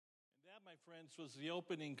That, my friends, was the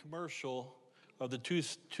opening commercial of the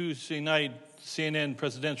Tuesday night CNN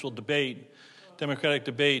presidential debate, Democratic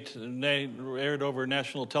debate, aired over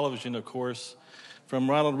national television, of course, from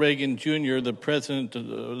Ronald Reagan Jr., the president,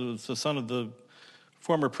 the son of the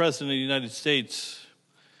former president of the United States.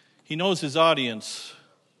 He knows his audience,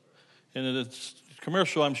 and the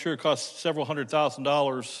commercial, I'm sure, cost several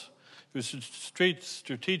 $100,000. It was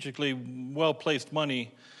strategically well-placed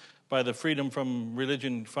money by the Freedom from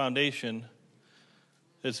Religion Foundation.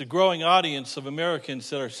 There's a growing audience of Americans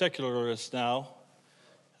that are secularists now.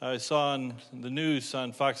 I saw on the news,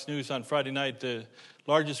 on Fox News on Friday night, the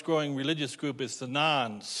largest growing religious group is the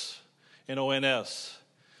Nons, N-O-N-S.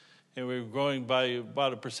 And we're growing by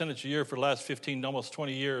about a percentage a year for the last 15, almost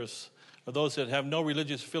 20 years, of those that have no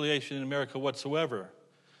religious affiliation in America whatsoever.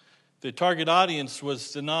 The target audience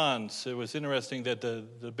was the Nons. It was interesting that the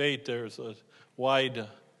debate, there's a wide,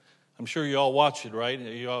 I'm sure you all watch it, right?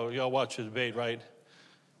 You all watch the debate, right?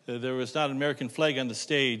 There was not an American flag on the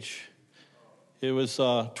stage. It was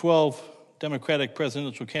 12 Democratic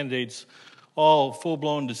presidential candidates, all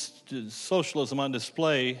full-blown socialism on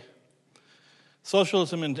display.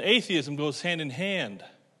 Socialism and atheism goes hand in hand.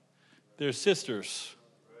 They're sisters.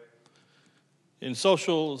 In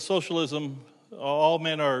socialism, all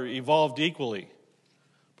men are evolved equally,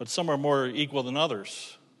 but some are more equal than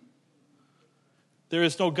others. There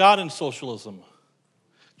is no God in socialism,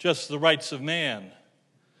 just the rights of man,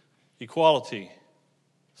 equality,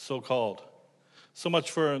 so-called. So much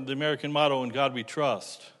for the American motto, "In God we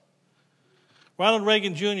trust." Ronald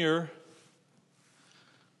Reagan Jr.,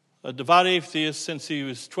 a devout atheist since he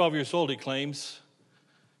was 12 years old, he claims,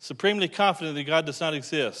 supremely confident that God does not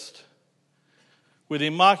exist. With a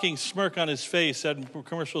mocking smirk on his face, that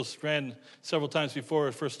commercials ran several times before,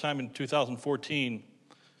 the first time in 2014,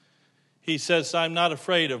 he says, "I'm not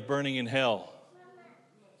afraid of burning in hell."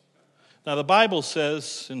 Now the Bible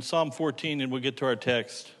says in Psalm 14, and we'll get to our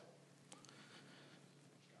text,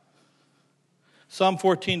 Psalm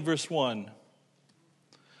 14, verse 1,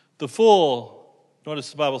 the fool,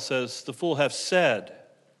 notice the Bible says, the fool have said,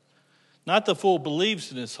 not the fool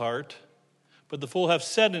believes in his heart, but the fool have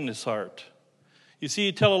said in his heart. You see,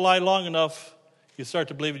 you tell a lie long enough, you start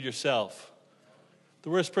to believe it yourself.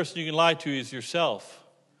 The worst person you can lie to is yourself.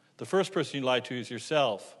 The first person you lie to is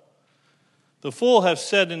yourself. The fool have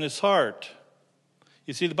said in his heart.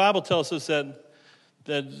 You see, the Bible tells us that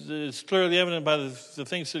it's clearly evident by the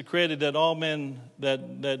things that created that all men, that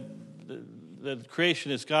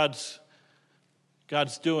creation is God's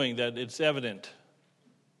doing, that it's evident.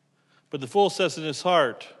 But the fool says in his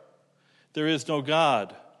heart, there is no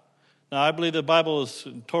God. Now, I believe the Bible is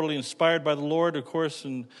totally inspired by the Lord, of course,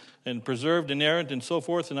 and preserved, inerrant, and so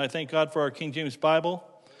forth. And I thank God for our King James Bible.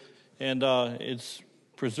 And it's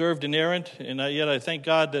preserved, inerrant, and yet I thank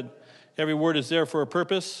God that every word is there for a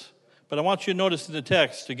purpose. But I want you to notice in the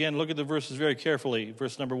text, again, look at the verses very carefully.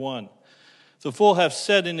 Verse number 1. The fool hath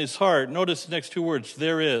said in his heart, notice the next two words,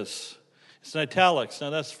 there is. It's in italics.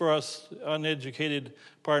 Now, that's for us uneducated,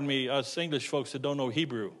 us English folks that don't know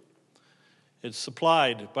Hebrew. It's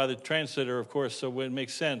supplied by the translator, of course, so it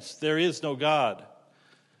makes sense. There is no God.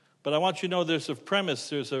 But I want you to know there's a premise,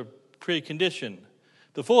 there's a precondition.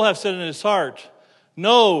 The fool hath said in his heart,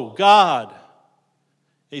 no God.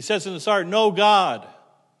 He says in his heart, no God.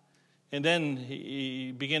 And then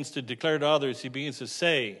he begins to declare to others, he begins to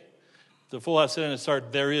say, the fool hath said in his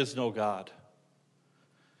heart, there is no God.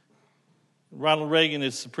 Ronald Reagan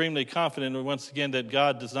is supremely confident, once again, that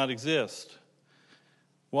God does not exist.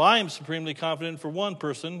 Well, I am supremely confident for one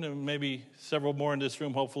person, and maybe several more in this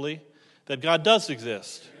room, hopefully, that God does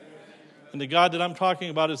exist. And the God that I'm talking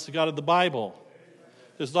about is the God of the Bible.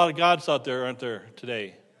 There's a lot of gods out there, aren't there,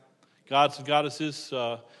 today? Gods and goddesses.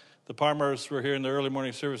 The Parmars were here in the early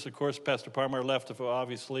morning service, of course. Pastor Parmar left,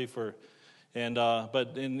 obviously,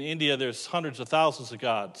 but in India, there's hundreds of thousands of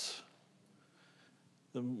gods.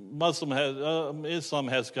 Islam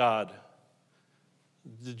has God.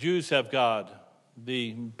 The Jews have God.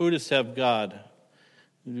 The Buddhists have God.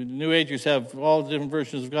 The New Agers have all the different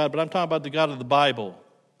versions of God, but I'm talking about the God of the Bible.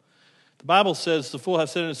 The Bible says, the fool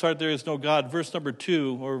hath said in his heart, there is no God. Verse number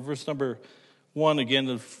 2, or verse number 1, again,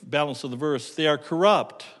 the balance of the verse. They are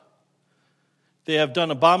corrupt. They have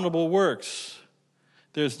done abominable works.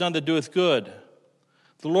 There is none that doeth good.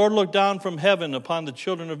 The Lord looked down from heaven upon the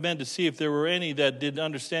children of men to see if there were any that did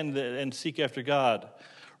understand and seek after God.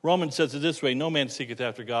 Romans says it this way, no man seeketh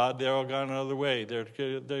after God. They're all gone another way. They're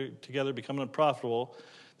together becoming unprofitable.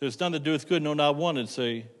 There's none that doeth good, no, not one. It's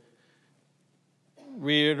a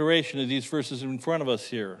reiteration of these verses in front of us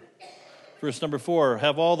here. Verse number 4,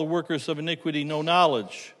 have all the workers of iniquity no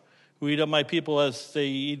knowledge, who eat up my people as they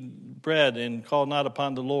eat bread and call not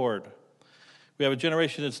upon the Lord. We have a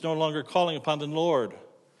generation that's no longer calling upon the Lord.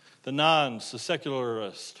 The nones, the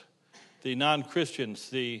secularists, the non-Christians,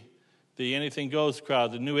 the anything goes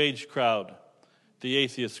crowd, the New Age crowd, the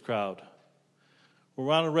atheist crowd. Well,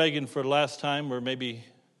 Ronald Reagan, for the last time, or maybe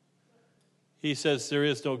he says there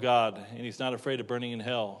is no God, and he's not afraid of burning in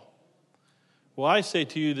hell. Well, I say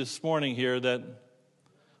to you this morning here that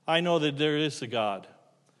I know that there is a God,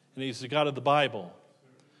 and he's the God of the Bible.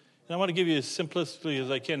 And I want to give you as simplistically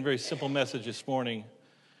as I can, a very simple message this morning.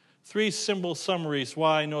 3 simple summaries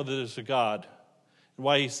why I know that there's a God, and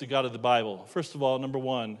why he's the God of the Bible. First of all, number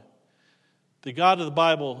 1, the God of the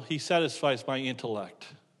Bible, he satisfies my intellect.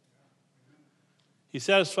 He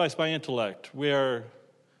satisfies my intellect. We are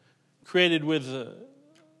created with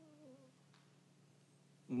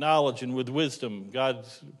knowledge and with wisdom. God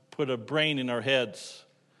put a brain in our heads.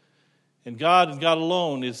 And God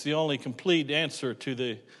alone is the only complete answer to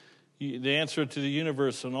the answer to the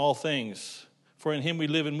universe and all things. For in him we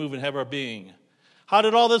live and move and have our being. How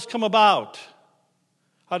did all this come about?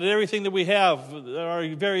 How did everything that we have, our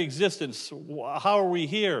very existence, how are we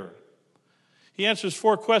here? He answers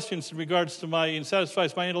 4 questions in regards to and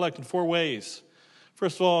satisfies my intellect in 4 ways.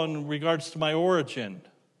 First of all, in regards to my origin.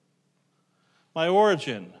 My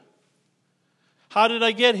origin. How did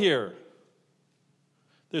I get here?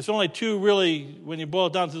 There's only 2 really, when you boil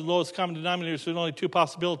it down to the lowest common denominator, there's only 2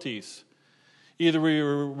 possibilities. Either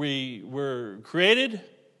we were created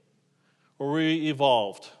or we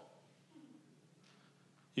evolved.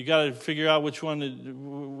 You got to figure out which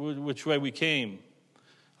way we came.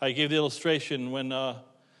 I gave the illustration when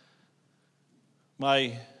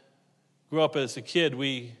grew up as a kid.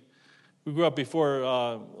 We grew up before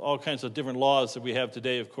all kinds of different laws that we have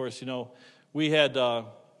today. Of course, we had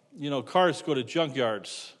cars go to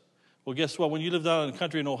junkyards. Well, guess what? When you lived out in the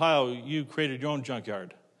country in Ohio, you created your own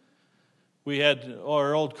junkyard. We had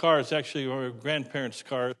our old cars, actually our grandparents'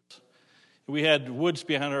 cars. We had woods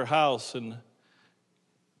behind our house, and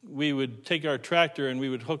we would take our tractor and we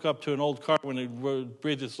would hook up to an old car when it would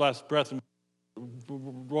breathe its last breath and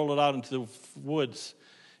roll it out into the woods.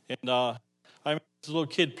 And I remember as a little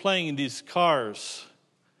kid playing in these cars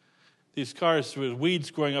with weeds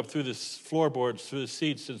growing up through the floorboards, through the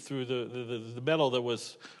seats, and through the metal that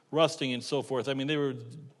was rusting and so forth. I mean, they were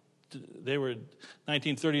 1930s,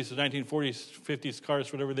 1940s, 50s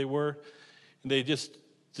cars, whatever they were, and they just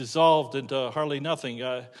dissolved into hardly nothing.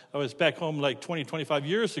 I was back home like 20, 25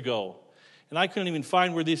 years ago, and I couldn't even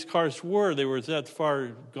find where these cars were. They were that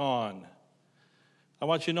far gone. I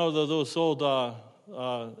want you to know that those old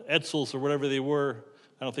Edsels or whatever they were,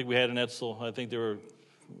 I don't think we had an Edsel. I think they were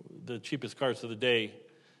the cheapest cars of the day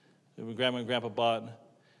that Grandma and Grandpa bought.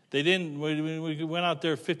 They didn't, when we went out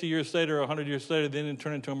there 50 years later or 100 years later, they didn't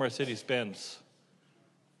turn into a Mercedes-Benz.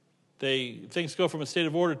 Things go from a state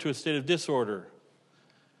of order to a state of disorder.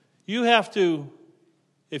 You have to,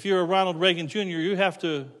 if you're a Ronald Reagan Jr., you have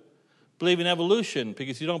to believe in evolution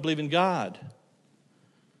because you don't believe in God.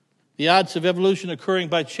 The odds of evolution occurring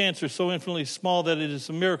by chance are so infinitely small that it is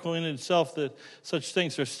a miracle in itself that such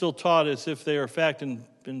things are still taught as if they are fact in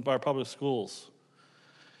our public schools.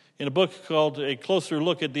 In a book called A Closer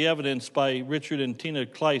Look at the Evidence by Richard and Tina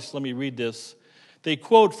Kleiss, let me read this. They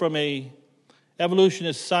quote from a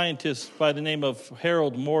evolutionist scientist by the name of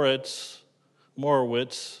Harold Morowitz.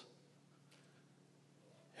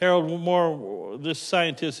 This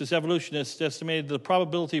scientist, this evolutionist, estimated the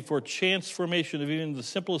probability for chance formation of even the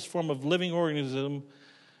simplest form of living organism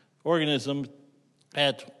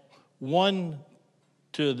at 1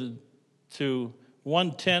 to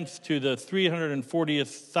 1/10 to the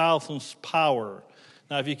 340,000th power.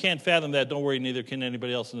 Now, if you can't fathom that, don't worry, neither can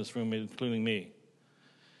anybody else in this room, including me.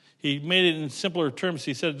 He made it in simpler terms.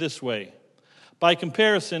 He said it this way. By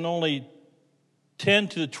comparison, only 10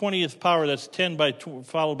 to the 20th power, that's 10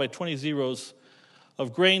 followed by 20 zeros,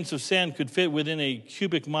 of grains of sand could fit within a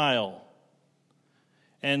cubic mile.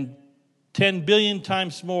 And 10 billion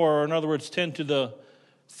times more, or in other words, 10 to the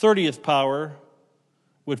 30th power,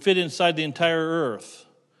 would fit inside the entire earth.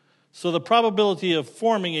 So the probability of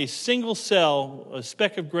forming a single cell, a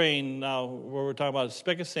speck of grain, now we're talking about a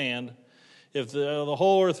speck of sand, if the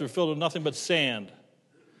whole earth were filled with nothing but sand,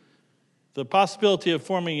 the possibility of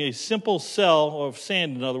forming a simple cell of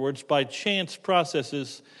sand, in other words, by chance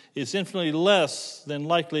processes is infinitely less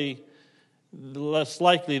likely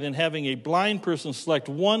than having a blind person select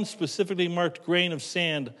one specifically marked grain of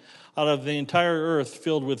sand out of the entire earth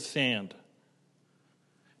filled with sand.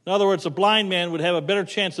 In other words, a blind man would have a better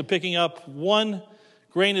chance of picking up one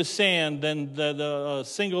grain of sand than that a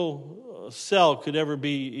single cell could ever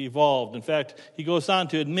be evolved. In fact, he goes on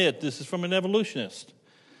to admit, this is from an evolutionist,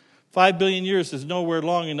 5 billion years is nowhere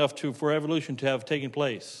long enough for evolution to have taken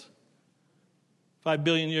place. 5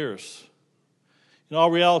 billion years. In all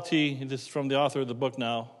reality, and this is from the author of the book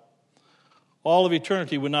now, all of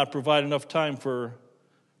eternity would not provide enough time for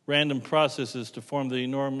random processes to form the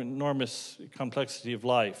enormous complexity of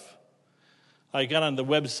life. I got on the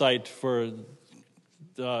website for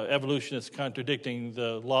evolutionists contradicting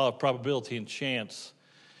the law of probability and chance.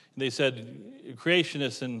 They said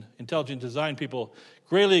creationists and intelligent design people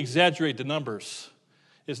greatly exaggerate the numbers.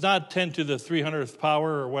 It's not 10 to the 300th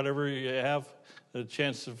power or whatever you have, the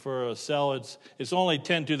chance for a cell. It's only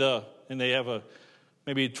 10 to the, and they have a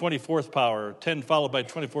maybe 24th power, 10 followed by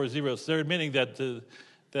 24 zeros. They're admitting that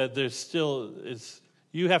there's still,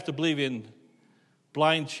 you have to believe in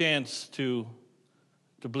blind chance to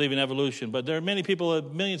believe in evolution. But there are many people,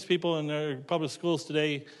 millions of people in their public schools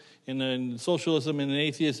today, in socialism and in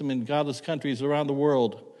atheism in godless countries around the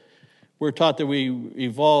world. We're taught that we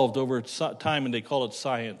evolved over time, and they call it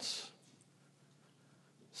science.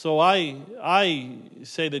 So I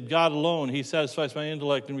say that God alone, he satisfies my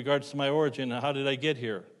intellect in regards to my origin. How did I get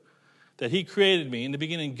here? That he created me. In the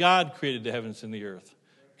beginning, God created the heavens and the earth.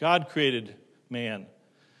 God created man.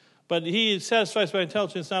 But he satisfies my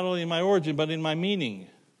intelligence not only in my origin, but in my meaning.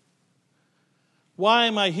 Why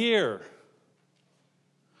am I here?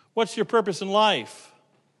 What's your purpose in life?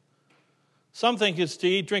 Some think it's to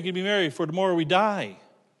eat, drink, and be merry, for tomorrow we die.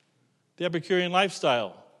 The Epicurean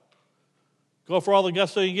lifestyle. Go for all the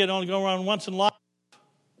gusto you get, only go around once in life.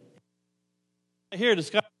 Here,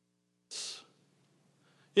 discuss.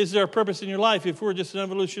 Is there a purpose in your life? If we're just an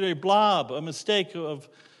evolutionary blob, a mistake of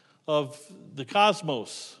the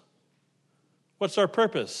cosmos, what's our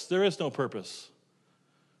purpose? There is no purpose.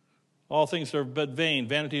 All things are but vain.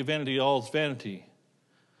 Vanity of vanity, all is vanity.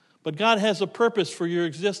 But God has a purpose for your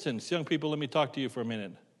existence. Young people, let me talk to you for a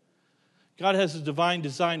minute. God has a divine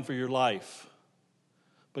design for your life.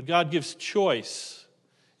 But God gives choice.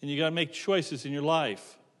 And you got to make choices in your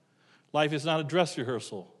life. Life is not a dress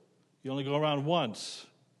rehearsal. You only go around once.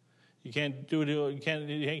 You can't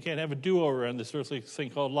have a do-over on this earthly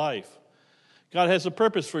thing called life. God has a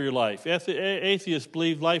purpose for your life. Atheists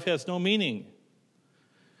believe life has no meaning.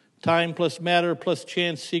 Time plus matter plus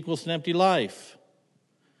chance equals an empty life.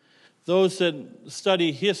 Those that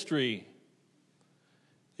study history,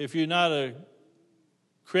 if you're not a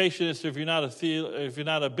creationist, if you're not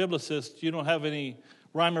a biblicist, you don't have any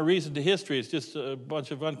rhyme or reason to history. It's just a bunch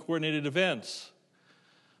of uncoordinated events.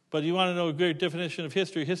 But you want to know a great definition of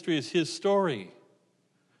history. History is his story.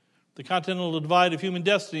 The continental divide of human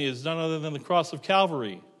destiny is none other than the cross of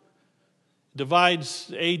Calvary. It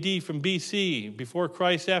divides AD from BC, before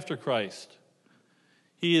Christ, after Christ.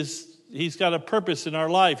 He's got a purpose in our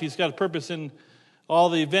life. He's got a purpose in all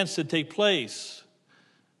the events that take place.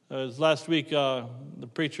 Last week, the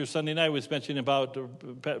preacher Sunday night was mentioning about,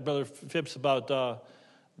 Brother Phipps, about the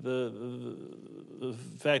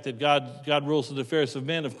fact that God rules the affairs of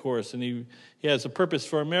men, of course, and he has a purpose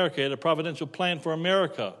for America. He had a providential plan for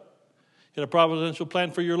America. He had a providential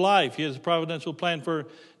plan for your life. He has a providential plan for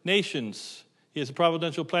nations. He has a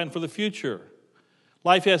providential plan for the future.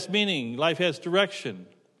 Life has meaning. Life has direction.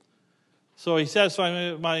 So he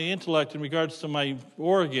satisfied my intellect in regards to my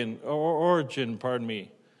origin.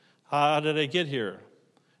 How did I get here?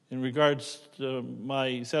 In regards to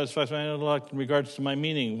satisfies my intellect in regards to my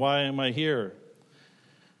meaning. Why am I here?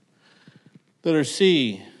 Letter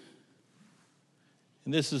C.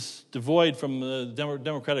 And this is devoid from the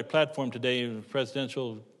Democratic platform today, the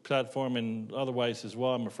presidential platform and otherwise as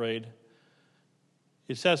well, I'm afraid.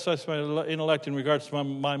 It satisfies my intellect in regards to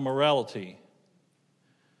my morality.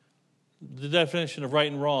 The definition of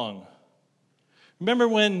right and wrong. Remember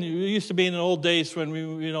when it used to be in the old days when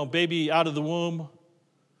baby out of the womb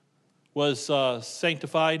was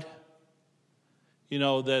sanctified? When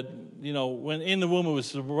in the womb it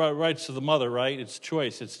was the rights of the mother, right? It's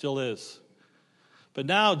choice, it still is. But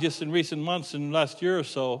now, just in recent months, in the last year or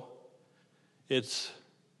so,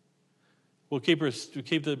 we'll keep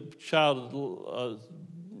the child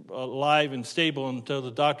alive and stable until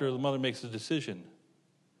the doctor or the mother makes a decision.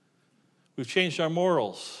 We've changed our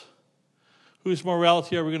morals. Whose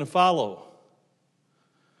morality are we going to follow?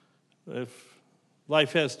 If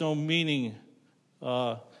life has no meaning,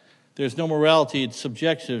 there's no morality, it's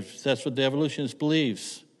subjective. That's what the evolutionist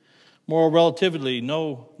believes. Moral relativity,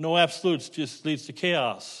 no absolutes, just leads to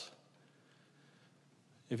chaos.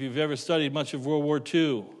 If you've ever studied much of World War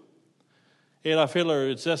II, Adolf Hitler,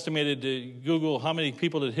 it's estimated to Google how many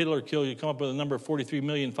people did Hitler kill, you come up with a number of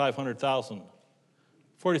 43,500,000.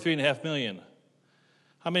 43.5 million.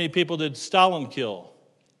 How many people did Stalin kill?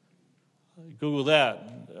 Google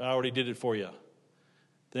that. I already did it for you.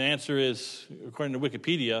 The answer is, according to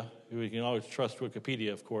Wikipedia, we can always trust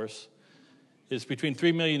Wikipedia, of course, is between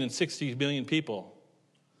 3 million and 60 million people.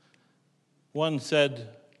 One said,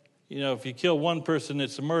 if you kill one person,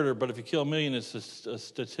 it's a murder, but if you kill a million, it's a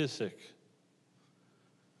statistic.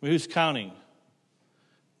 I mean, who's counting?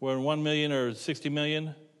 We're in 1 million or 60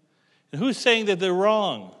 million? And who's saying that they're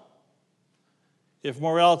wrong? If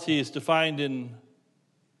morality is defined in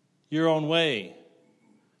your own way,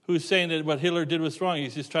 who's saying that what Hitler did was wrong?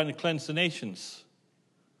 He's just trying to cleanse the nations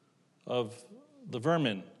of the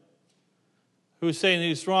vermin. Who's saying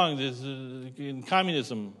he's wrong? In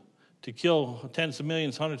communism, to kill tens of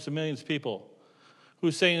millions, hundreds of millions of people.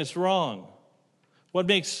 Who's saying it's wrong? What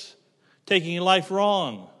makes taking life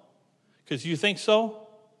wrong? Because you think so?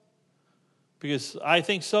 Because I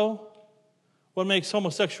think so? What makes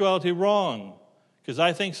homosexuality wrong? Because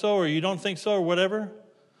I think so, or you don't think so, or whatever?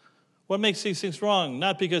 What makes these things wrong?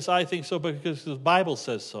 Not because I think so, but because the Bible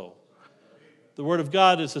says so. The Word of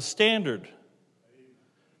God is a standard.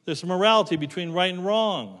 There's a morality between right and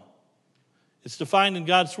wrong. It's defined in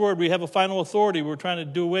God's Word. We have a final authority. We're trying to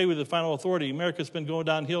do away with the final authority. America's been going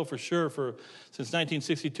downhill for sure since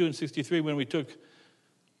 1962 and 63 when we took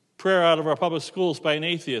prayer out of our public schools by an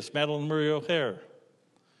atheist, Madeleine Murray O'Hare.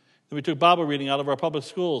 Then we took Bible reading out of our public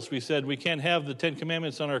schools. We said we can't have the Ten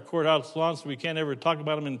Commandments on our courthouse lawns, so we can't ever talk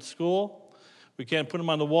about them in school. We can't put them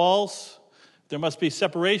on the walls. There must be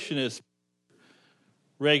separation, as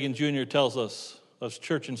Reagan Jr. tells us, of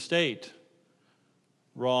church and state.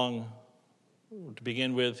 Wrong to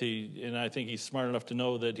begin with, and I think he's smart enough to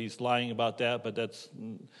know that he's lying about that, but that's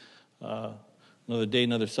another day,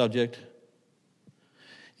 another subject.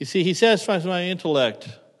 You see, he satisfies my intellect.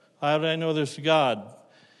 How did I know there's a God?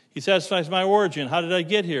 He satisfies my origin. How did I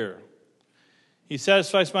get here? He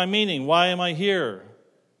satisfies my meaning. Why am I here?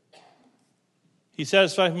 He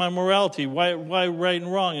satisfies my morality. Why right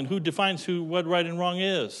and wrong? And who defines what right and wrong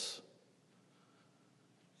is?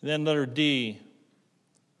 And then letter D.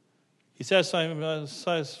 He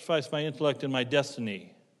satisfies my intellect and my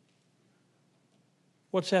destiny.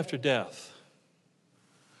 What's after death?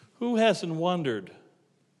 Who hasn't wondered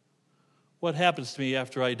what happens to me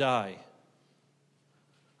after I die?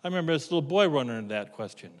 I remember as a little boy running that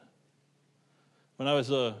question. When I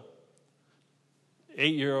was a 12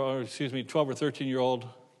 or 13-year-old,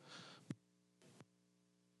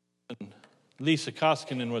 Lisa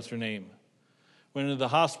Koskinen was her name, went into the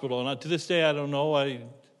hospital. And to this day, I don't know. I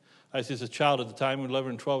was just a child at the time,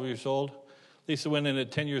 11 and 12 years old. Lisa went in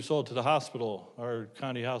at 10 years old to the hospital, our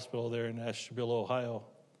county hospital there in Ashtabula, Ohio.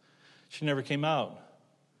 She never came out.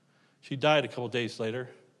 She died a couple days later.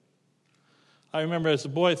 I remember as a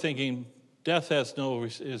boy thinking, death is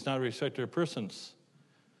not a respecter of persons.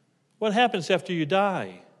 What happens after you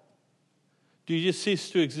die? Do you just cease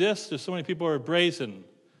to exist? There's so many people who are brazen.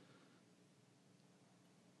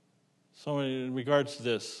 So many in regards to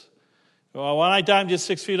this. Well, when I die, I'm just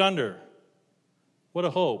 6 feet under. What a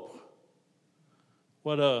hope.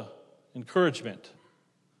 What a encouragement.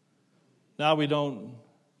 Now we don't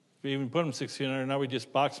even put them 6 feet under. Now we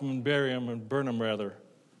just box them and bury them and burn them, rather.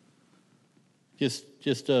 Just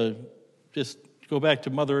go back to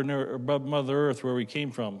Mother Earth where we came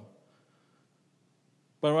from.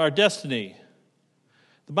 But our destiny,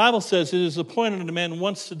 the Bible says it is appointed unto man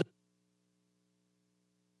once to die.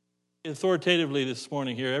 Authoritatively this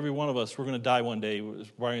morning here, every one of us, we're going to die one day,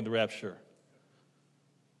 barring the rapture.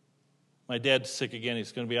 My dad's sick again.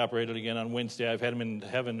 He's going to be operated again on Wednesday. I've had him in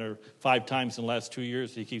heaven 5 times in the last 2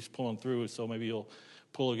 years. He keeps pulling through, so maybe he'll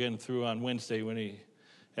pull again through on Wednesday when he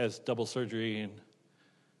has double surgery.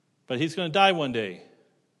 But he's going to die one day.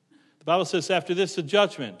 The Bible says after this, the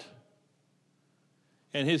judgment.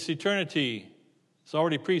 And his eternity is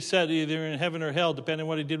already preset either in heaven or hell, depending on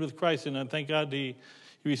what he did with Christ. And thank God he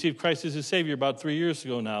received Christ as his Savior about 3 years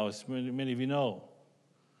ago now, as many of you know.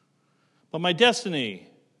 But my destiny,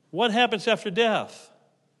 what happens after death?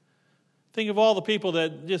 Think of all the people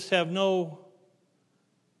that just have no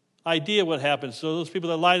idea what happens. So those people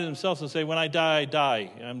that lie to themselves and say, when I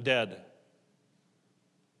die, I'm dead.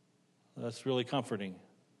 That's really comforting.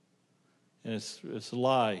 And it's a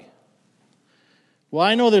lie. Well,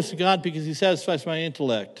 I know there's a God because he satisfies my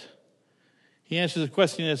intellect. He answers the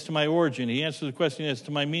question as to my origin. He answers the question as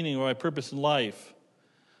to my meaning or my purpose in life.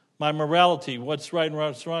 My morality, what's right and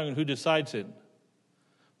what's wrong and who decides it.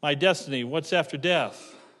 My destiny, what's after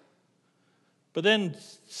death. But then,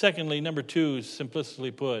 secondly, number 2,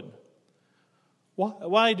 simplistically put,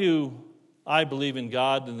 why do I believe in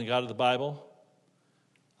God and the God of the Bible?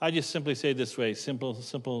 I just simply say it this way,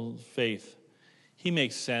 simple faith. He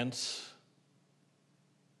makes sense.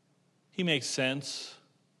 He makes sense.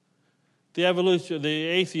 The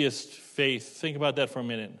atheist faith, think about that for a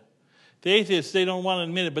minute. The atheists, they don't want to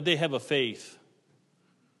admit it, but they have a faith.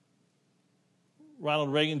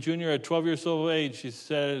 Ronald Reagan Jr. at 12 years of age, he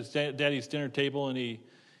sat at his daddy's dinner table and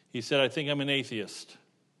he said, I think I'm an atheist.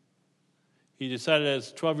 He decided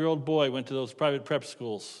as a 12-year-old boy, went to those private prep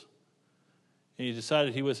schools, and he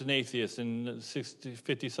decided he was an atheist. And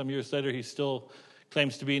 50-some years later, he still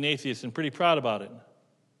claims to be an atheist and pretty proud about it.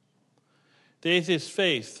 The atheist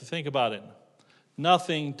faith, think about it.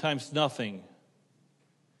 Nothing times nothing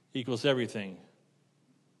equals everything.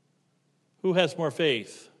 Who has more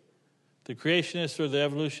faith? The creationist or the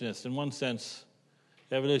evolutionist? In one sense,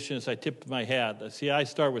 the evolutionist, I tip my hat. See, I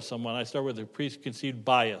start with someone. I start with a preconceived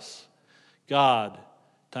bias. God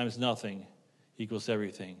times nothing equals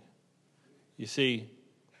everything. You see,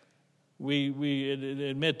 we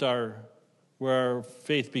admit where our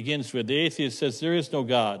faith begins with. The atheist says there is no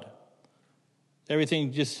God.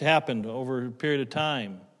 Everything just happened over a period of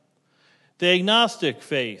time. The agnostic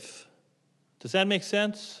faith, does that make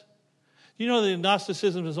sense? You know that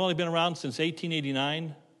Gnosticism has only been around since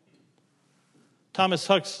 1889? Thomas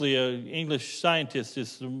Huxley, an English scientist,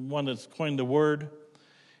 is the one that's coined the word.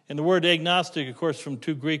 And the word agnostic, of course, from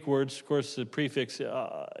two Greek words, of course, the prefix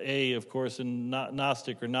a, of course, and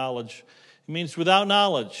gnostic or knowledge. It means without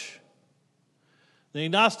knowledge. The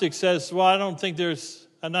agnostic says, well, I'm not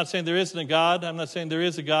saying there isn't a God. I'm not saying there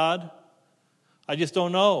is a God. I just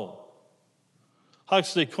don't know.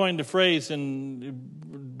 Huxley coined the phrase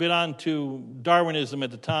and bit on to Darwinism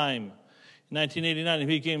at the time. In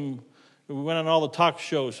 1989, we went on all the talk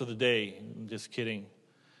shows of the day. I'm just kidding.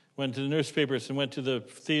 Went to the newspapers and went to the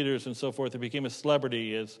theaters and so forth. He became a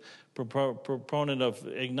celebrity as proponent of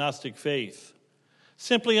agnostic faith.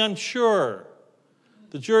 Simply unsure.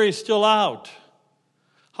 The jury's still out.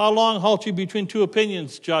 How long halt you between two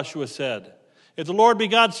opinions, Joshua said. If the Lord be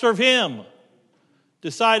God, serve him.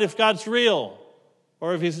 Decide if God's real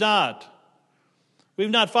or if he's not. We've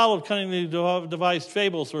not followed cunningly devised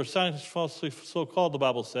fables or science falsely so-called, the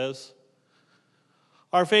Bible says.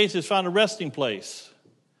 Our faith has found a resting place.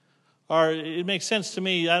 It makes sense to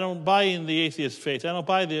me. I don't buy in the atheist faith. I don't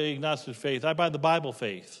buy the agnostic faith. I buy the Bible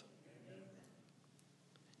faith.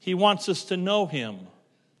 He wants us to know him.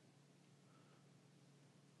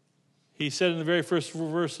 He said in the very first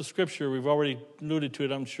verse of Scripture, we've already alluded to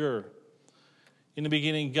it, I'm sure. In the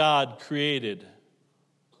beginning, God created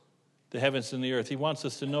the heavens and the earth. He wants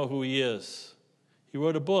us to know who he is. He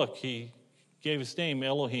wrote a book. He gave his name,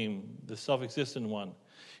 Elohim, the self-existent one.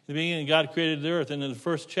 In the beginning, God created the earth. And in the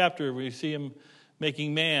first chapter, we see him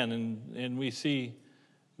making man, and we see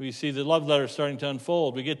the love letter starting to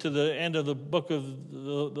unfold. We get to the end of the book of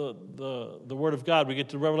the Word of God. We get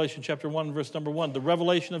to Revelation chapter 1, verse number 1. The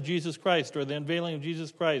revelation of Jesus Christ, or the unveiling of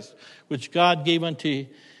Jesus Christ, which God gave unto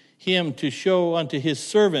him to show unto his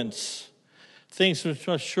servants things which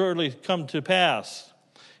must surely come to pass.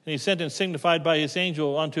 And he sent and signified by his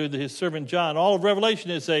angel unto his servant John. All of Revelation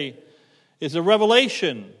is a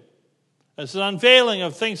revelation. It's an unveiling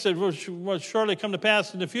of things that will surely come to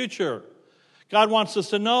pass in the future. God wants us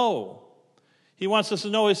to know. He wants us to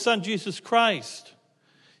know his Son, Jesus Christ.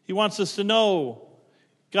 He wants us to know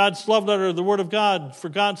God's love letter, the Word of God. For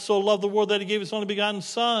God so loved the world that he gave his only begotten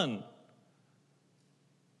Son.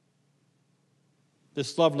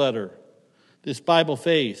 This love letter, this Bible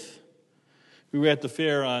faith. We were at the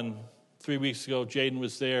fair on 3 weeks ago. Jaden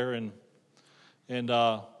was there, and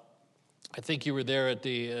I think you were there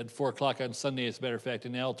at 4 o'clock on Sunday, as a matter of fact.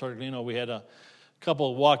 In El Tornillo, we had a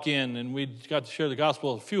couple walk in, and we got to share the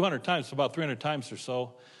gospel a few hundred times, about 300 times or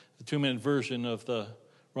so, the 2-minute version of the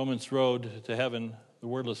Romans Road to Heaven, the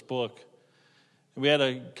wordless book. And we had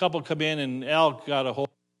a couple come in, and Al got a hold,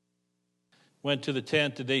 went to the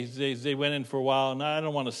tent, and they went in for a while, and I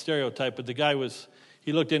don't want to stereotype, but the guy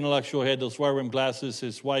he looked intellectual, he had those wire rim glasses.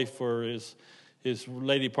 His wife, or his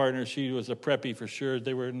lady partner, she was a preppy for sure.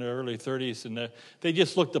 They were in their early 30s, and they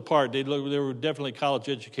just looked the part. They were definitely college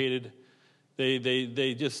educated.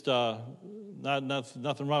 They just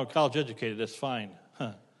nothing wrong with college educated. That's fine,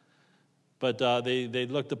 but they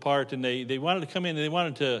looked the part, and they wanted to come in, and they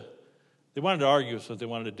wanted to argue is what they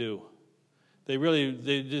wanted to do.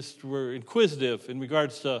 They just were inquisitive in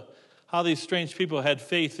regards to how these strange people had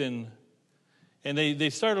faith in, and they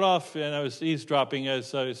started off, and I was eavesdropping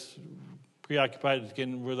as I was preoccupied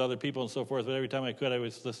again with other people and so forth, but every time I could, I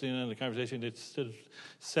was listening in the conversation. They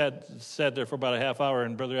sat there for about a half hour,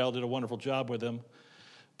 and Brother Al did a wonderful job with them.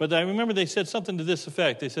 But I remember they said something to this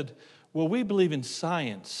effect. They said, well, we believe in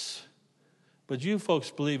science, but you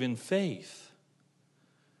folks believe in faith.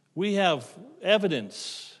 We have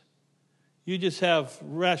evidence. You just have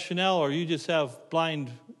rationale, or you just have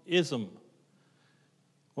blind ism.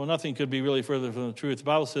 Well, nothing could be really further from the truth. The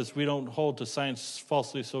Bible says we don't hold to science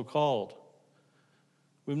falsely so called.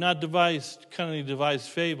 We've not cunningly devised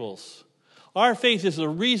fables. Our faith is a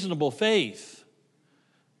reasonable faith.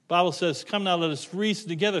 The Bible says, come now, let us reason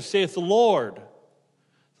together, saith the Lord.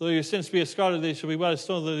 Though your sins be as scarlet, they shall be white as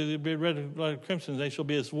snow, though they be red like crimson, they shall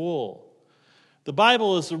be as wool. The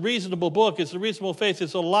Bible is a reasonable book. It's a reasonable faith.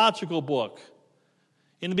 It's a logical book.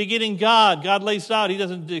 In the beginning, God lays it out. He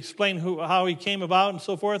doesn't explain how he came about and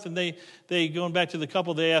so forth. And they going back to the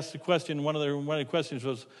couple, they asked the question. One of the questions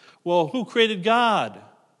was, well, who created God?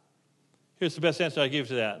 Here's the best answer I give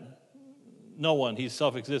to that. No one. He's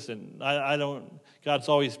self-existent. God's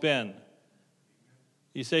always been.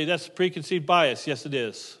 You say, that's preconceived bias. Yes, it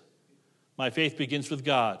is. My faith begins with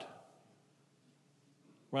God.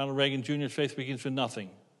 Ronald Reagan Jr.'s faith begins with nothing.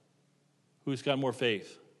 Who's got more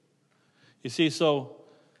faith? You see, so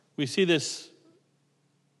we see this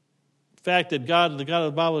fact that God, the God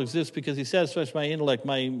of the Bible, exists because he satisfies my intellect,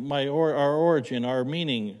 our origin, our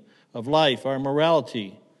meaning of life, our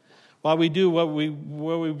morality. Why we do what we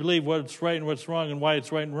believe, what's right and what's wrong, and why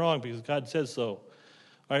it's right and wrong, because God says so.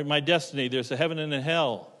 All right, my destiny, there's a heaven and a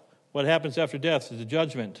hell. What happens after death is a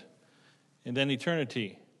judgment, and then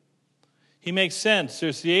eternity. He makes sense.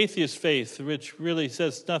 There's the atheist faith, which really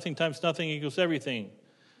says nothing times nothing equals everything.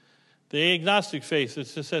 The agnostic faith, it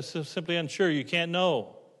just says simply unsure, you can't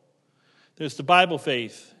know. There's the Bible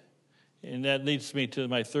faith, and that leads me to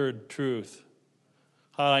my third truth.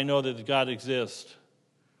 How I know that God exists.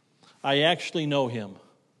 I actually know him.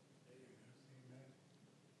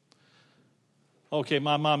 Okay,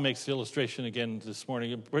 my mom makes the illustration again this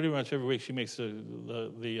morning. Pretty much every week she makes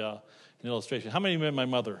an illustration. How many met my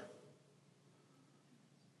mother?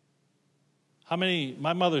 How many?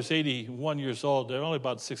 My mother's 81 years old. There are only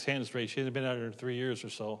about 6 hands raised. She hasn't been out here 3 years or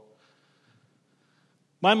so.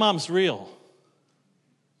 My mom's real.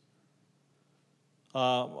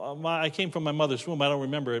 I came from my mother's womb. I don't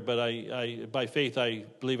remember it, but by faith, I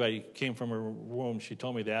believe I came from her womb. She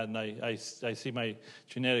told me that, and I see my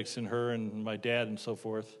genetics in her and my dad and so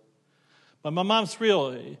forth. But my mom's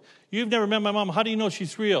real. You've never met my mom. How do you know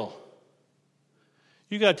she's real?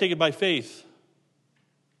 You got to take it by faith.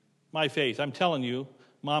 My faith. I'm telling you,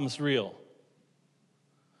 mom's real.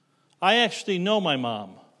 I actually know my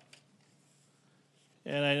mom.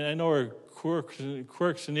 And I know her quirks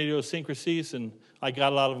and idiosyncrasies, and I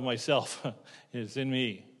got a lot of them myself. It's in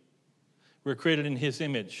me. We're created in his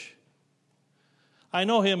image. I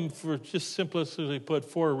know him for just simplistically put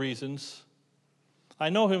 4 reasons. I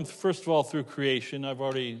know him, first of all, through creation. I've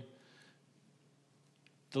already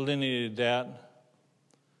delineated that.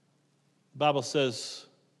 The Bible says,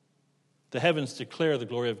 the heavens declare the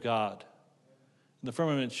glory of God, and the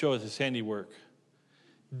firmament showeth his handiwork.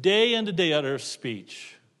 Day unto day utter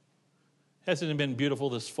speech. Hasn't it been beautiful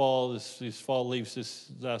this fall, these fall leaves this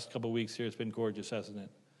last couple of weeks here? It's been gorgeous, hasn't it?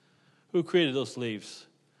 Who created those leaves?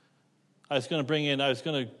 I was going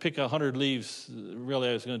to pick 100 leaves. Really,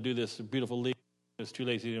 I was going to do this beautiful leaf. I was too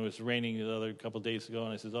lazy. It was raining the other couple of days ago,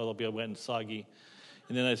 and I said, they'll be wet and soggy.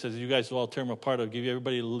 And then I said, you guys will all tear them apart. I'll give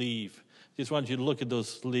everybody a leaf. Just want you to look at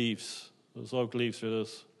those leaves, those oak leaves or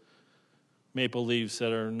those maple leaves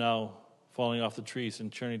that are now falling off the trees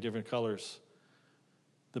and turning different colors.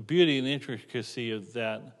 The beauty and the intricacy of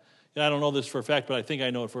that. I don't know this for a fact, but I think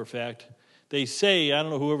I know it for a fact. They say, I don't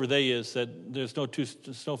know whoever they is, that there's no 2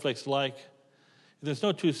 snowflakes alike. If there's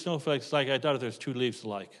no 2 snowflakes alike, I doubt if there's 2 leaves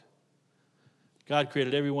alike. God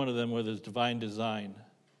created every one of them with his divine design.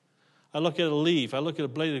 I look at a leaf, I look at a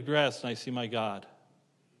blade of grass, and I see my God.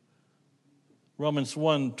 Romans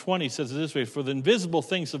 1:20 says it this way, for the invisible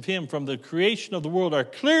things of him from the creation of the world are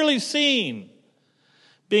clearly seen,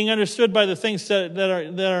 being understood by the things that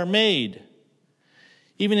are made,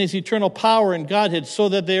 even his eternal power and Godhead, so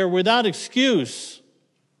that they are without excuse.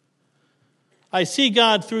 I see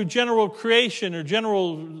God through general creation, or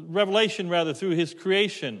general revelation, rather, through his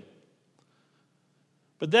creation.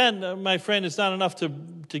 But then, my friend, it's not enough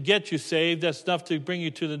to get you saved. That's enough to bring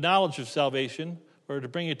you to the knowledge of salvation, or to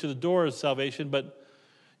bring you to the door of salvation. But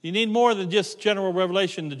you need more than just general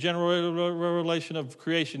revelation, the general revelation of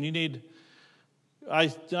creation. You need...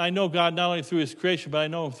 I know God not only through his creation, but I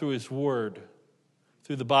know him through his word,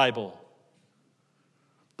 through the Bible.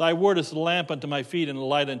 Thy word is a lamp unto my feet and a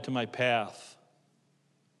light unto my path.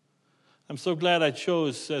 I'm so glad I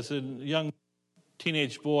chose as a young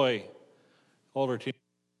teenage boy, older teenage,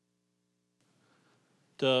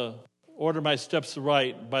 to order my steps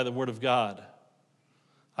right by the word of God.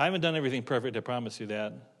 I haven't done everything perfect, I promise you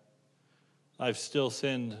that. I've still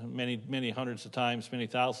sinned many, many hundreds of times, many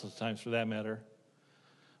thousands of times for that matter.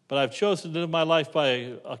 But I've chosen to live my life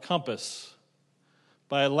by a compass,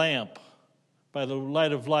 by a lamp, by the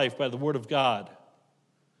light of life, by the Word of God.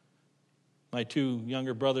 My two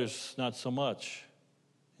younger brothers, not so much.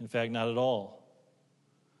 In fact, not at all.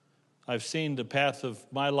 I've seen the path of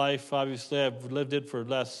my life. Obviously, I've lived it for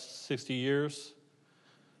the last 60 years.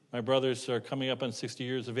 My brothers are coming up on 60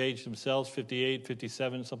 years of age themselves, 58,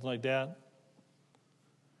 57, something like that.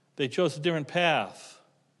 They chose a different path.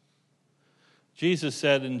 Jesus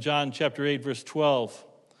said in John chapter 8, verse 12,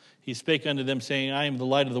 he spake unto them, saying, I am the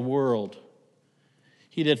light of the world.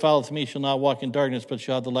 He that followeth me shall not walk in darkness, but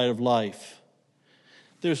shall have the light of life.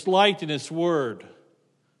 There's light in his word,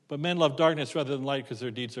 but men love darkness rather than light because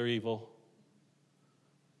their deeds are evil.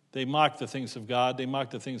 They mock the things of God. They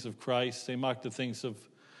mock the things of Christ. They mock the things of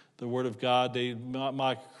the Word of God. They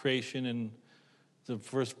mock creation in the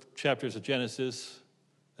first chapters of Genesis,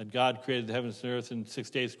 that God created the heavens and earth in 6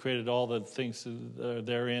 days, created all the things that are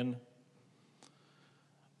therein.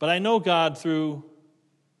 But I know God through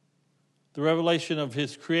the revelation of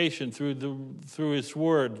his creation, through his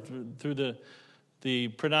word, through the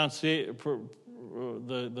pronunciation, through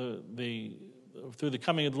the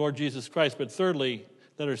coming of the Lord Jesus Christ. But thirdly,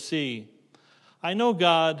 letter C, I know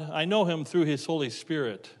God, I know him through his Holy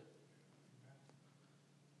Spirit.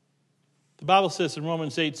 The Bible says in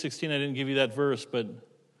Romans 8:16, I didn't give you that verse, but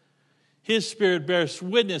his Spirit bears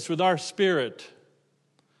witness with our spirit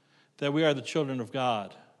that we are the children of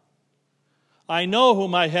God. I know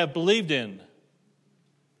whom I have believed in,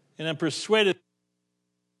 and am persuaded.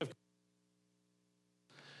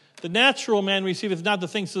 The natural man receiveth not the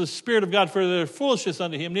things of the Spirit of God, for they are foolishness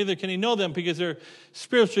unto him, neither can he know them, because they're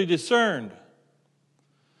spiritually discerned.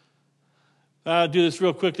 I'll do this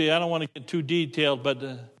real quickly. I don't want to get too detailed, but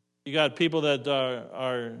you got people that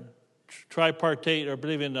are tripartite, or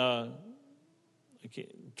believe in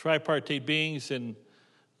tripartite beings, and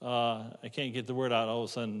I can't get the word out all of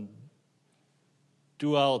a sudden.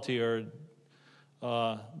 Duality, or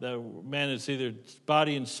that man is either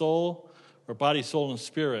body and soul, or body, soul, and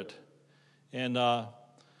spirit. And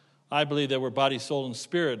I believe that we're body, soul, and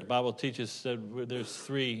spirit. The Bible teaches that there's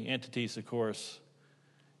three entities, of course.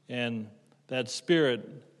 And that spirit,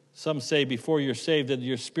 some say before you're saved that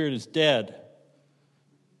your spirit is dead.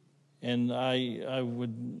 And I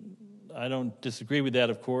don't disagree with that,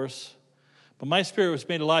 of course. But my spirit was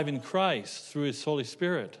made alive in Christ through his Holy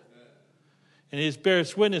Spirit. And he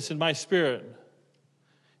bears witness in my spirit.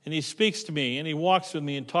 And he speaks to me, and he walks with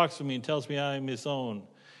me, and talks with me, and tells me I am his own.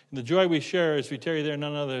 And the joy we share as we tarry there,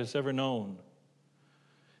 none other has ever known.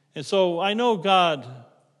 And so I know God,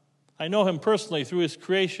 I know him personally through his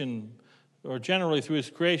creation, or generally through his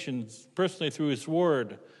creation, personally through his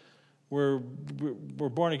word. We're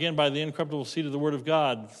born again by the incorruptible seed of the Word of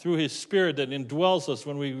God, through his Spirit that indwells us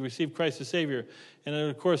when we receive Christ as Savior. And then,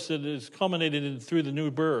 of course, it is culminated through the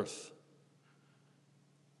new birth.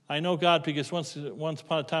 I know God because once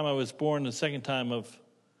upon a time I was born the second time of,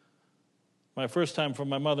 my first time from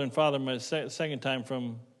my mother and father, my second time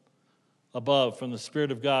from above, from the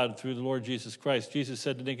Spirit of God through the Lord Jesus Christ. Jesus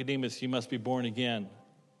said to Nicodemus, you must be born again.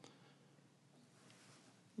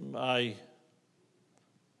 I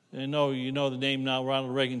know you know the name now,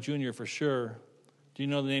 Ronald Reagan Jr. for sure. Do you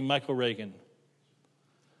know the name Michael Reagan?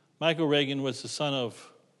 Michael Reagan was the son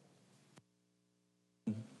of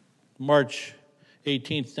March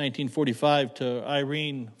 18th, 1945, to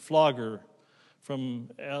Irene Flogger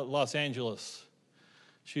from Los Angeles.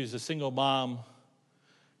 She was a single mom.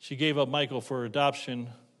 She gave up Michael for adoption.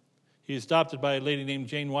 He was adopted by a lady named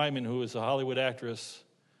Jane Wyman, who was a Hollywood actress,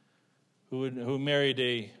 who married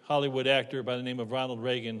a Hollywood actor by the name of Ronald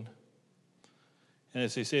Reagan. And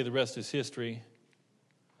as they say, the rest is history.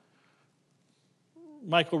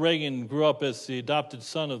 Michael Reagan grew up as the adopted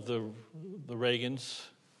son of the Reagans.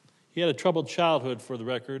 He had a troubled childhood, for the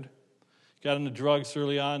record. Got into drugs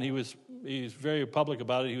early on. He was very public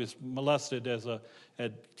about it. He was molested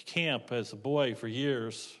at camp as a boy for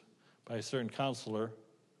years by a certain counselor.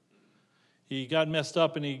 He got messed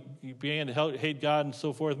up, and he began to hate God and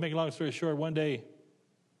so forth. Make a long story short, one day,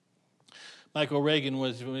 Michael Reagan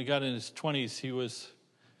when he got in his 20s,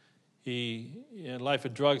 he had a life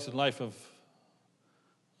of drugs and life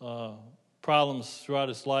of problems throughout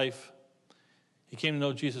his life. He came to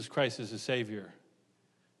know Jesus Christ as his Savior.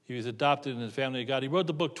 He was adopted in the family of God. He wrote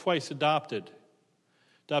the book Twice Adopted.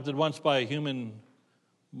 Adopted once by a human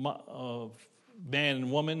man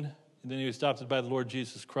and woman, and then he was adopted by the Lord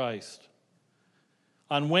Jesus Christ.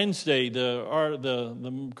 On Wednesday,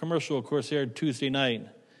 the commercial, of course, aired Tuesday night.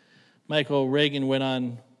 Michael Reagan went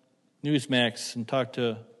on Newsmax and talked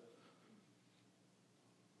to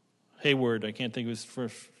Hayward. I can't think of his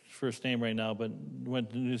first name right now, but went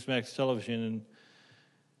to Newsmax television and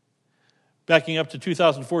Backing up to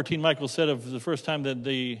 2014, Michael said of the first time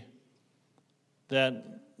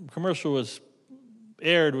that commercial was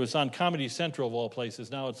aired was on Comedy Central of all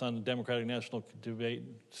places. Now it's on the Democratic National Debate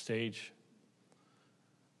stage.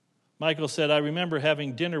 Michael said, I remember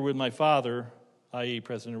having dinner with my father, i.e.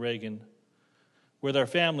 President Reagan, with our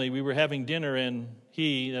family. We were having dinner and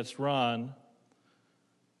he, that's Ron,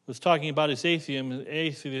 was talking about his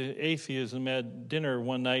atheism at dinner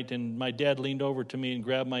one night, and my dad leaned over to me and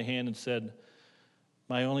grabbed my hand and said,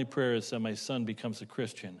 my only prayer is that my son becomes a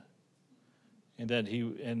Christian. And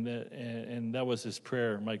that was his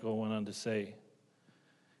prayer, Michael went on to say.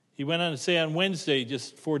 He went on to say on Wednesday,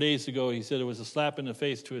 just 4 days ago, he said it was a slap in the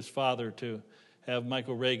face to his father to have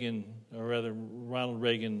Michael Reagan, or rather Ronald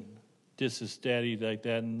Reagan, diss his daddy like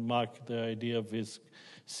that and mock the idea of his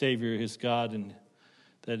Savior, his God, and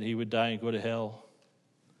that he would die and go to hell.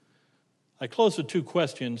 I close with two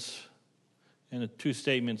questions and two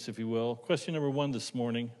statements, if you will. Question number one this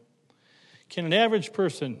morning. Can an average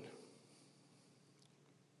person,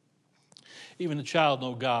 even a child,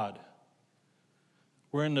 know God?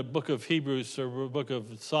 We're in the book of Hebrews, or book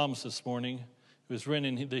of Psalms this morning. It was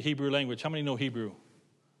written in the Hebrew language. How many know Hebrew?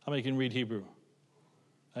 How many can read Hebrew?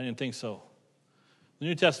 I didn't think so. The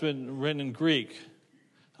New Testament written in Greek.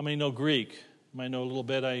 How many know Greek? You might know a little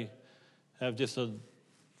bit. I have just a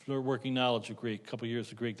working knowledge of Greek, a couple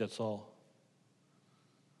years of Greek, that's all.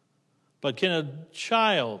 But can a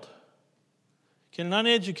child, can an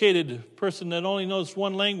uneducated person that only knows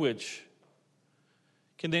one language,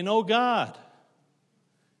 can they know God?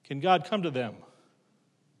 Can God come to them?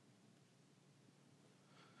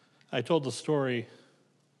 I told the story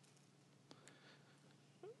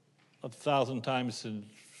 1,000 times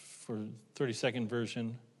for 30-second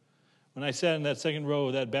version. When I sat in that second row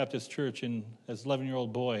of that Baptist church as an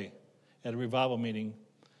 11-year-old boy at a revival meeting,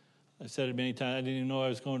 I said it many times, I didn't even know I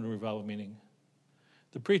was going to a revival meeting.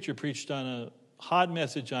 The preacher preached on a hot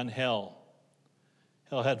message on hell.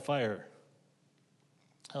 Hell had fire.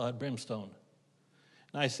 Hell had brimstone.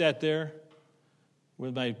 And I sat there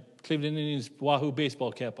with my Cleveland Indians Wahoo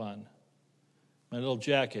baseball cap on, my little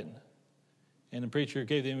jacket, and the preacher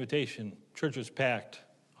gave the invitation. Church was packed,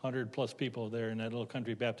 100-plus people there in that little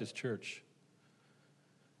country Baptist church.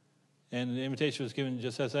 And the invitation was given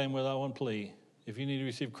just as I am without one plea. If you need to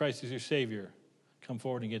receive Christ as your Savior, come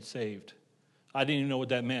forward and get saved. I didn't even know what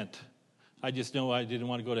that meant. I just know I didn't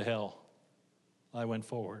want to go to hell. I went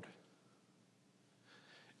forward.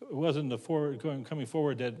 It wasn't the coming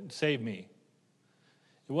forward that saved me.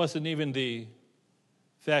 It wasn't even the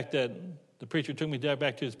fact that the preacher took me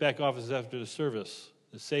back to his back office after the service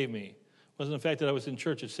that saved me. It wasn't the fact that I was in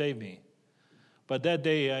church that saved me. But that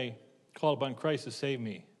day I called upon Christ to save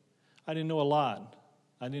me. I didn't know a lot.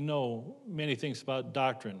 I didn't know many things about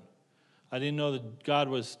doctrine. I didn't know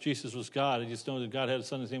that Jesus was God. I just know that God had a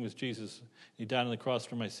son, his name was Jesus. He died on the cross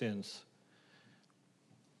for my sins.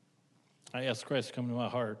 I asked Christ to come into my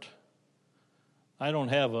heart. I don't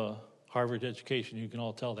have a Harvard education, you can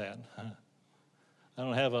all tell that. I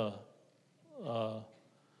don't have a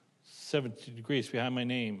 70 degrees behind my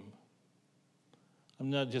name. I'm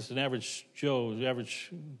not just an average Joe, the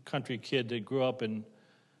average country kid that grew up and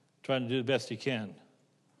trying to do the best he can.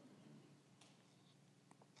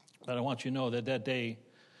 But I want you to know that that day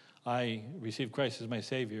I received Christ as my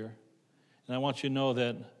Savior. And I want you to know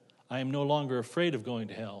that I am no longer afraid of going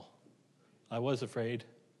to hell. I was afraid.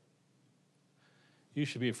 You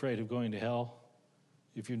should be afraid of going to hell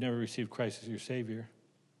if you've never received Christ as your Savior.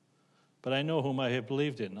 But I know whom I have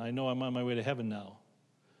believed in. I know I'm on my way to heaven now.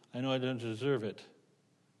 I know I don't deserve it.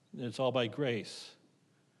 It's all by grace.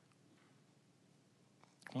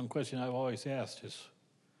 One question I've always asked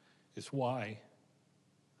is why?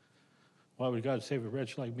 Why would God save a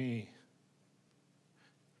wretch like me?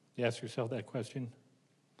 You ask yourself that question.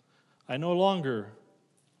 I no longer,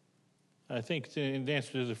 I think in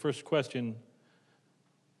answer to the first question,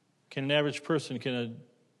 can an average person, can a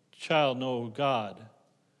child know God?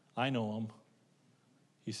 I know him.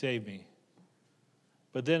 He saved me.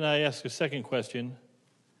 But then I ask a second question.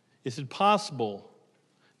 Is it possible,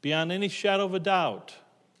 beyond any shadow of a doubt,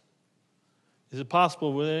 is it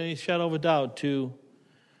possible with any shadow of a doubt to,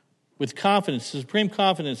 with confidence, supreme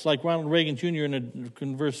confidence, like Ronald Reagan Jr. in a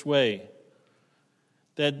converse way,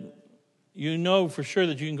 that you know for sure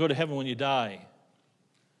that you can go to heaven when you die?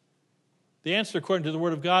 The answer, according to the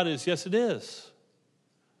Word of God, is yes, it is.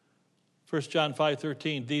 1 John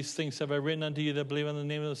 5:13, these things have I written unto you that believe on the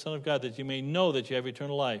name of the Son of God, that you may know that you have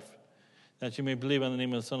eternal life, that you may believe on the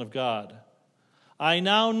name of the Son of God. I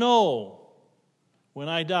now know when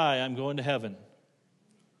I die, I'm going to heaven.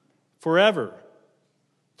 Forever.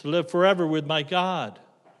 To live forever with my God.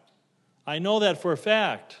 I know that for a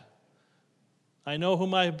fact. I know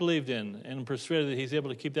whom I believed in, and am persuaded that he's able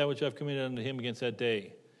to keep that which I've committed unto him against that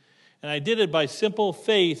day. And I did it by simple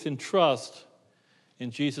faith and trust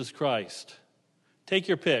in Jesus Christ. Take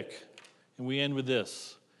your pick, and we end with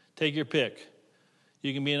this. Take your pick.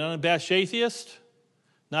 You can be an unabashed atheist,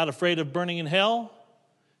 not afraid of burning in hell.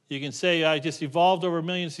 You can say, I just evolved over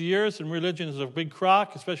millions of years, and religion is a big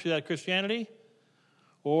crock, especially that Christianity.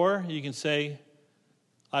 Or you can say,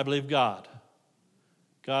 I believe God.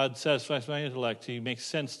 God satisfies my intellect. He makes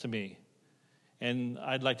sense to me. And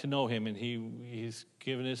I'd like to know him, and he's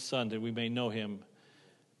given his son that we may know him.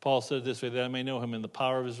 Paul said it this way, that I may know him in the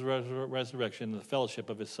power of his resurrection and the fellowship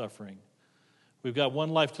of his suffering. We've got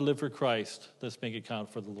one life to live for Christ. Let's make it count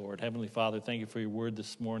for the Lord. Heavenly Father, thank you for your word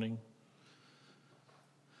this morning.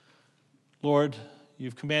 Lord,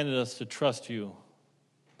 you've commanded us to trust you.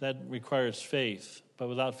 That requires faith, but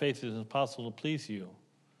without faith it is impossible to please you.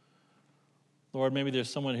 Lord, maybe there's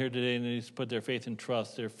someone here today that needs to put their faith and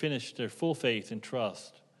trust, their full faith and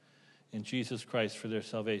trust in Jesus Christ for their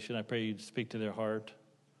salvation. I pray you'd speak to their heart.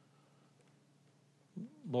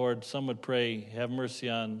 Lord, some would pray, have mercy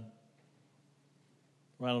on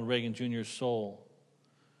Ronald Reagan Jr.'s soul.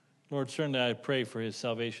 Lord, certainly I pray for his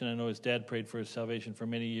salvation. I know his dad prayed for his salvation for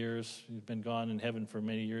many years. He's been gone in heaven for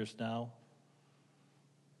many years now.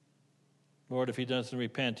 Lord, if he doesn't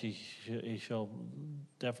repent, he shall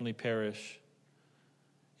definitely perish.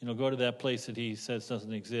 He'll go to that place that he says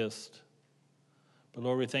doesn't exist. But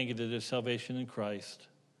Lord, we thank you that there's salvation in Christ.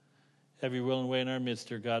 Have your will and way in our midst,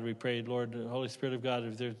 dear God, we pray. Lord, the Holy Spirit of God,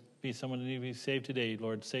 if there be someone that needs to be saved today,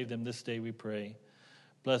 Lord, save them this day, we pray.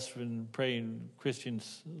 Bless and pray in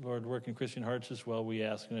Christians, Lord, work in Christian hearts as well, we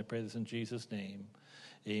ask, and I pray this in Jesus' name.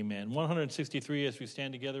 Amen. 163 as we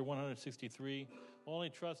stand together, 163. Only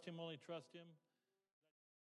trust him, only trust him.